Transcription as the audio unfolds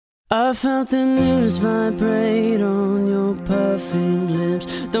I felt the news vibrate on your perfect lips.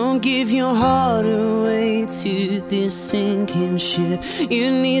 Don't give your heart away to this sinking ship. You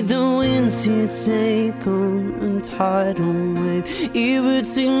need the wind to take on a tidal wave. It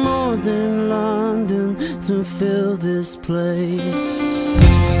would take more than London to fill this place.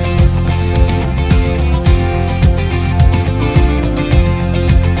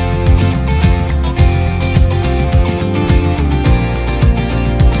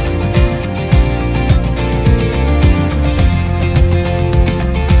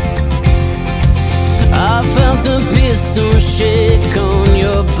 Pistol shake on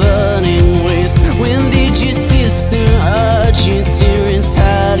your burning waist. When did your sister urge you to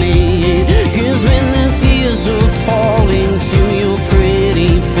retaliate? Cause when the tears were falling to your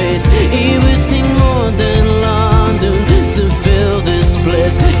pretty face, it would take more than London to fill this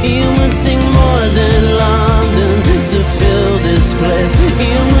place. It would take more than London to fill this place.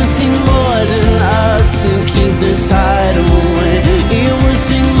 It would take more than us to keep the tide away. It would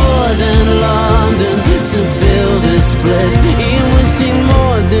take more than London to fill this place. It would take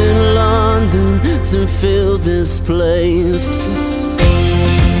more than London to fill this place.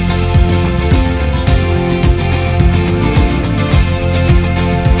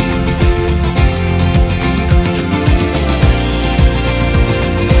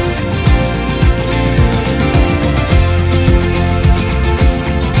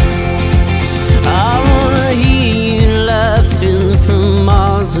 I wanna hear you laughing from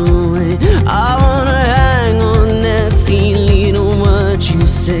miles away. I wanna hang on that feeling of what you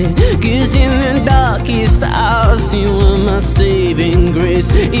say. Cause in the darkest hours you were my saving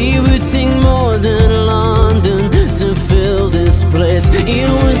grace. It would take more than London to fill this place. It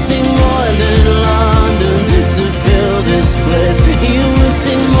would take more than London to fill this place. It would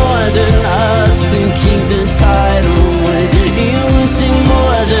take more than us to keep the tide away. It would take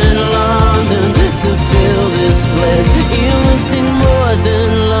more than London to fill this place. It would take more than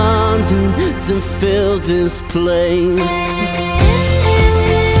London to fill this place.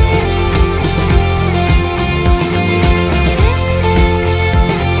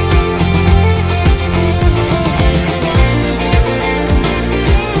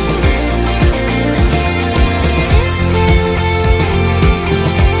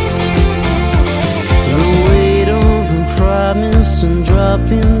 And drop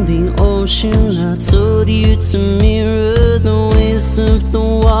in the ocean. I told you to mirror the waves of the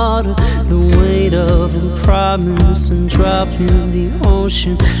water. The weight of a promise and drop in the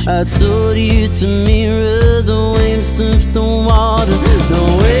ocean. I told you to mirror the waves of the water. The